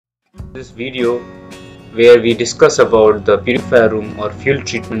This video where we discuss about the purifier room or fuel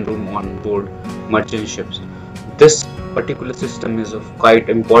treatment room on board merchant ships. This particular system is of quite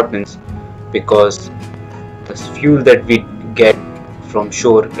importance because the fuel that we get from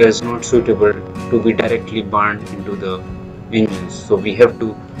shore is not suitable to be directly burned into the engines, so we have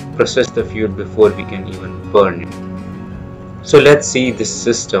to process the fuel before we can even burn it. So let's see this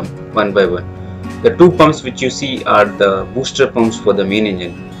system one by one. The two pumps which you see are the booster pumps for the main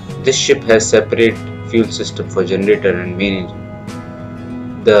engine. This ship has separate fuel system for generator and main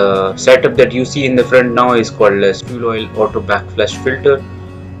engine. The setup that you see in the front now is called as fuel oil auto backflush filter,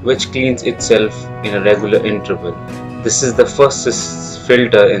 which cleans itself in a regular interval. This is the first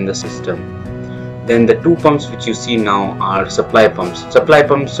filter in the system. Then the two pumps which you see now are supply pumps. Supply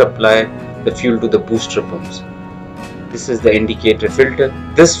pumps supply the fuel to the booster pumps. This is the indicator filter.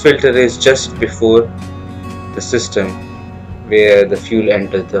 This filter is just before the system where the fuel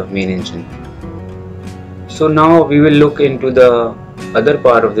enters the main engine. So now we will look into the other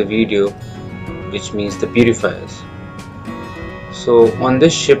part of the video, which means the purifiers. So on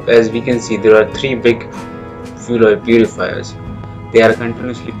this ship, as we can see, there are three big fuel oil purifiers. They are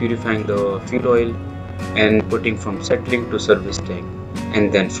continuously purifying the fuel oil and putting from settling to service tank, and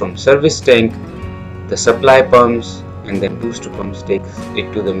then from service tank the supply pumps and then booster pumps takes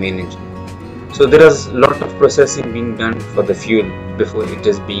it to the main engine. So there is a lot of processing being done for the fuel before it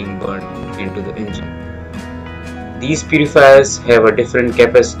is being burned into the engine. These purifiers have a different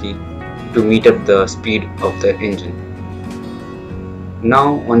capacity to meet up the speed of the engine.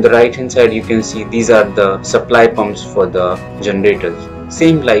 Now on the right hand side you can see these are the supply pumps for the generators,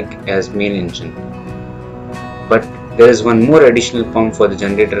 same like as main engine. But there is one more additional pump for the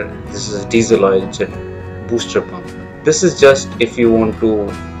generator. This is diesel oil booster pump. This is just if you want to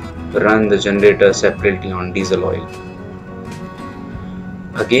run the generator separately on diesel oil.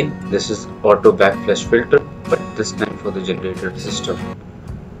 Again, this is auto backflush filter, but this time for the generator system.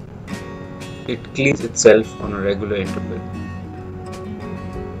 It cleans itself on a regular interval.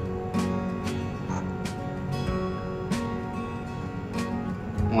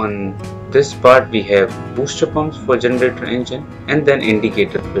 On this part we have booster pumps for generator engine and then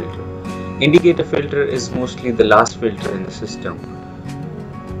indicator filter. Indicator filter is mostly the last filter in the system,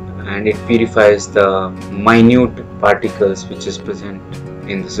 and it purifies the minute particles which is present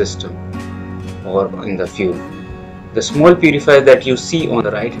in the system or in the fuel. The small purifiers that you see on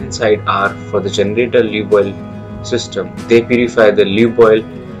the right hand side are for the generator lube oil system. They purify the lube oil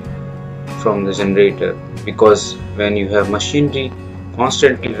from the generator, because when you have machinery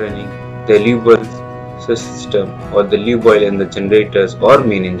constantly running, the lube oil system or the lube oil in the generators or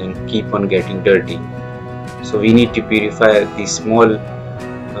main engine keep on getting dirty. So we need to purify these small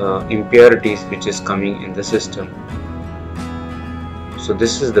impurities which is coming in the system. So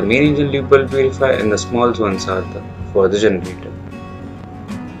this is the main engine lube oil purifier, and the small ones are for the generator.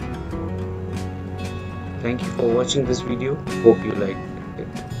 Thank you for watching this video. Hope you liked.